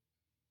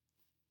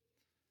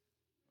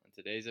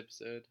On today's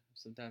episode of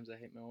Sometimes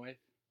I Hate My Wife,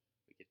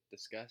 we get to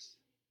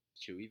discuss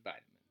chewy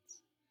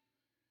vitamins.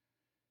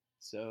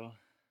 So,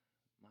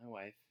 my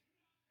wife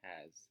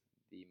has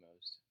the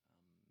most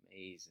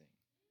amazing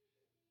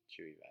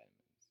chewy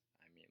vitamins.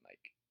 I mean,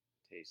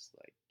 tastes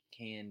like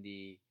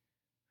candy.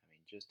 I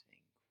mean, just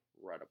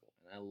incredible.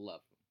 And I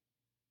love them.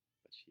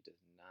 But she does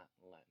not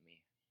let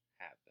me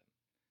have them,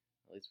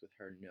 at least with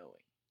her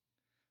knowing.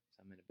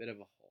 So, I'm in a bit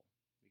of a hole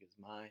because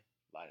my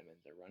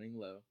vitamins are running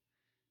low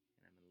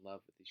and I'm in love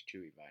with these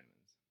chewy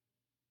vitamins.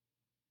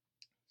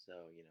 So,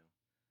 we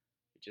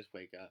just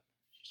wake up.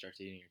 She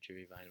starts eating her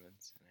chewy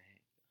vitamins, and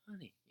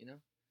honey,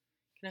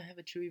 can I have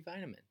a chewy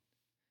vitamin?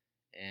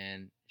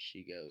 And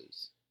she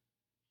goes,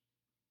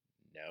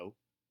 no.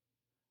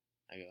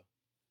 I go,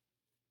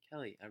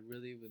 Kelly, I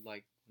really would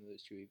like one of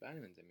those chewy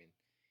vitamins. I mean,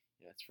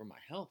 it's for my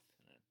health.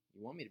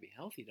 You want me to be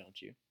healthy,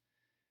 don't you?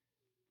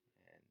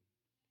 And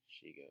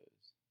she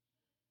goes,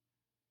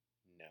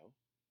 no.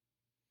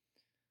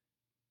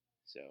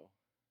 So,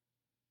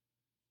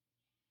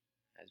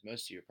 as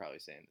most of you are probably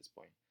saying at this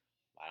point,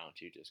 why don't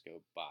you just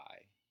go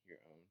buy your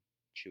own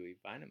chewy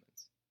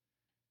vitamins?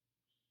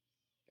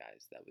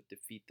 Guys, that would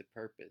defeat the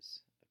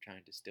purpose of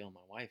trying to steal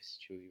my wife's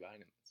chewy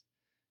vitamins.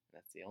 And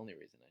that's the only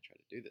reason I try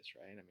to do this,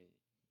 right? I mean,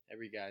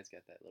 every guy's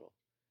got that little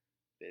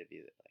bit of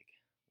you that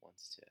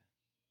wants to,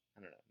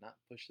 I don't know,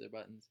 not push their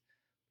buttons,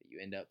 but you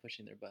end up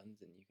pushing their buttons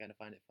and you kind of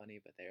find it funny,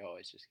 but they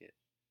always just get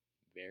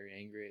very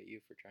angry at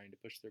you for trying to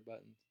push their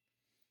buttons.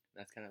 And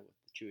that's kind of with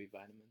the chewy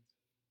vitamins.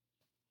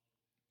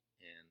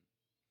 And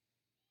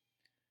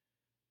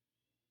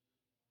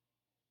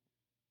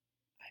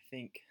I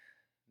think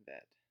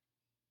that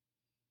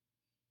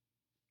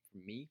for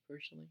me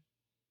personally,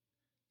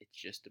 it's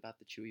just about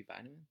the chewy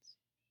vitamins.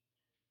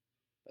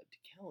 But to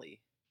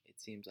Kelly, it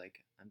seems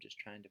like I'm just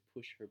trying to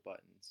push her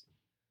buttons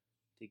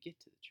to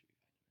get to the chewy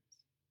vitamins.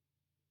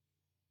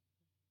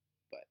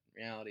 But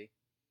in reality,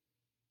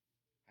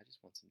 I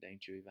just want some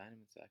dang chewy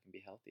vitamins so I can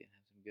be healthy and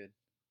have some good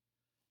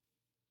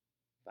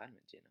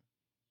vitamins.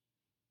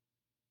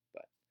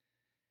 But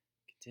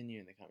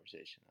continuing the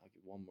conversation, I'll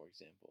give one more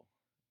example of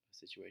a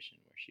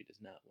situation where she does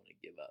not want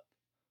to give up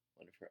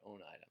one of her own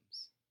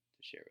items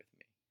to share with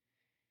me.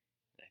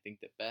 And I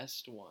think the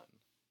best one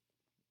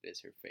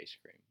is her face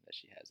cream that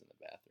she has in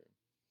the bathroom.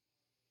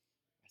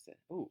 I said,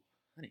 "Oh,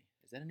 honey,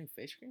 is that a new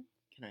face cream?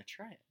 Can I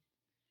try it?"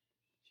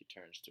 She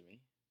turns to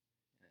me,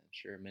 and I'm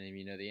sure many of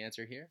you know the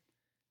answer here.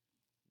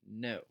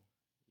 No,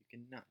 you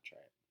cannot try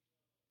it.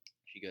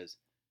 She goes,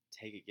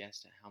 "Take a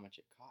guess at how much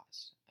it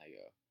costs." I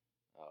go,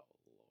 "Oh,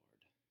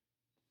 Lord."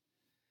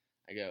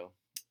 I go,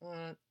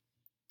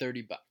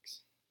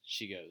 $30.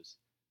 She goes,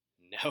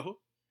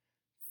 "No,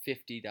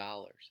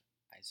 $50."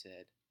 I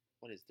said,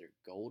 "What is there,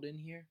 gold in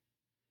here?"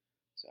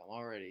 So I'm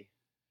already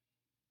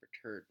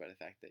perturbed by the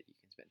fact that you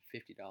can spend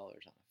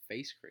 $50 on a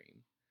face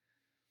cream.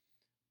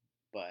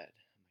 But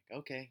I'm like,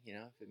 okay,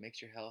 if it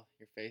makes your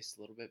face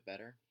a little bit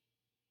better,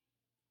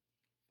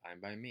 fine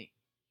by me.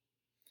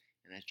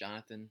 And as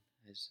Jonathan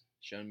has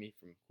shown me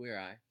from Queer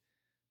Eye,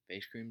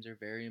 face creams are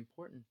very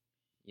important.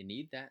 You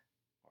need that,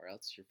 or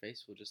else your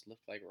face will just look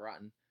like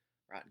rotten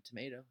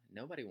tomato.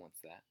 Nobody wants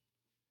that.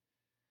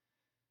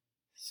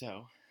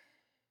 So,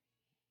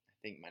 I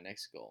think my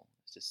next goal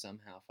is to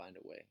somehow find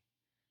a way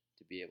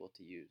to be able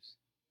to use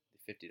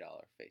the $50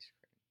 face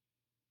cream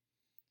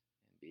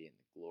and be in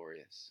the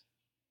glorious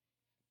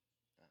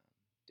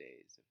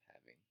days of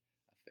having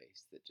a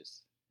face that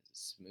just is as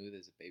smooth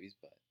as a baby's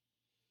butt.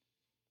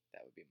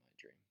 That would be my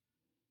dream.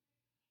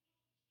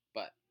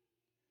 But,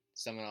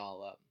 to sum it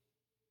all up,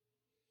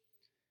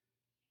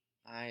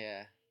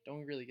 I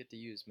don't really get to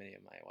use many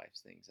of my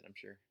wife's things, and I'm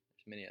sure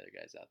there's many other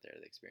guys out there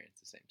that experience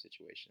the same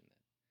situation.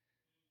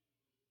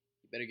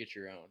 That you better get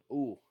your own.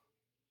 Ooh,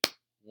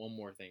 one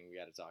more thing we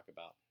got to talk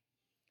about: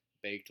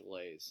 baked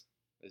lays.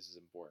 This is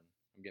important.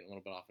 I'm getting a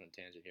little bit off on a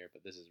tangent here,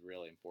 but this is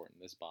really important.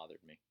 This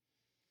bothered me.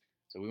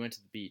 So we went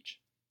to the beach,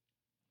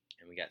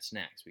 and we got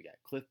snacks. We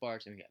got Cliff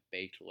Bars, and we got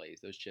baked lays.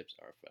 Those chips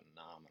are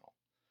phenomenal.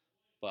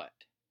 But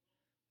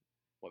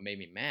what made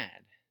me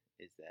mad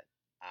is that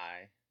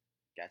I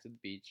got to the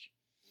beach.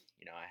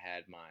 I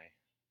had my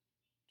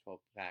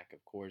 12-pack of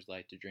Coors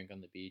Light to drink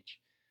on the beach.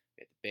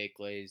 We had the baked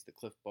lays, the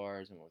Cliff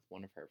Bars, and with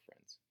one of her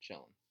friends,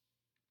 chilling.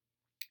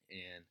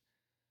 And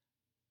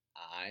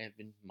I have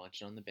been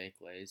munching on the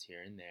baked lays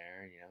here and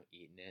there,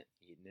 eating it.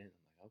 I'm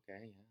like,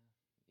 okay,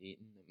 yeah,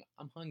 eating.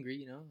 I'm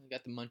hungry, I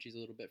got the munchies a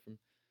little bit from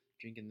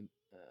drinking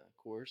the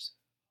Coors.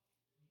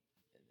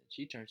 And then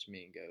she turns to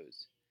me and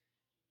goes,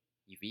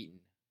 "You've eaten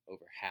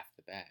over half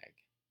the bag."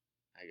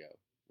 I go,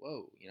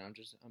 "Whoa,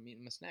 I'm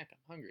eating my snack. I'm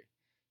hungry."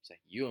 She's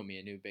like, "You owe me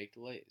a new baked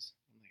lays."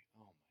 I'm like,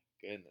 "Oh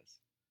my goodness."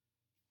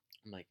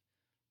 I'm like,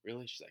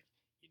 "Really?" She's like,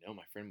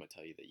 "My friend would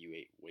tell you that you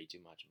ate way too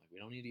much." I'm like, "We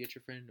don't need to get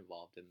your friend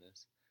involved in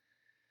this."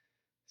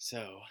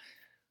 So,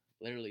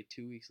 literally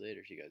 2 weeks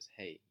later, she goes,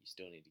 "Hey, you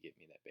still need to get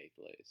me that baked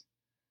lays."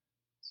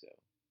 So,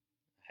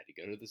 I had to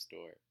go to the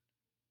store,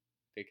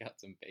 pick out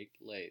some baked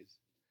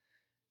lays,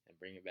 and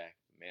bring it back.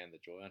 Man, the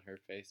joy on her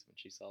face when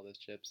she saw those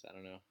chips, I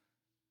don't know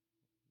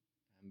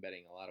I'm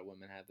betting a lot of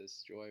women have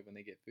this joy when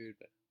they get food,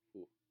 but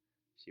ooh,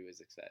 she was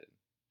excited.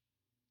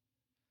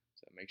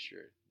 So make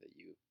sure that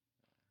you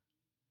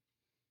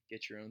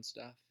get your own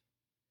stuff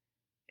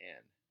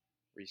and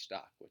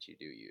restock what you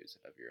do use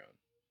of your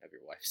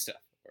wife's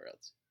stuff, or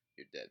else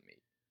you're dead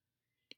meat.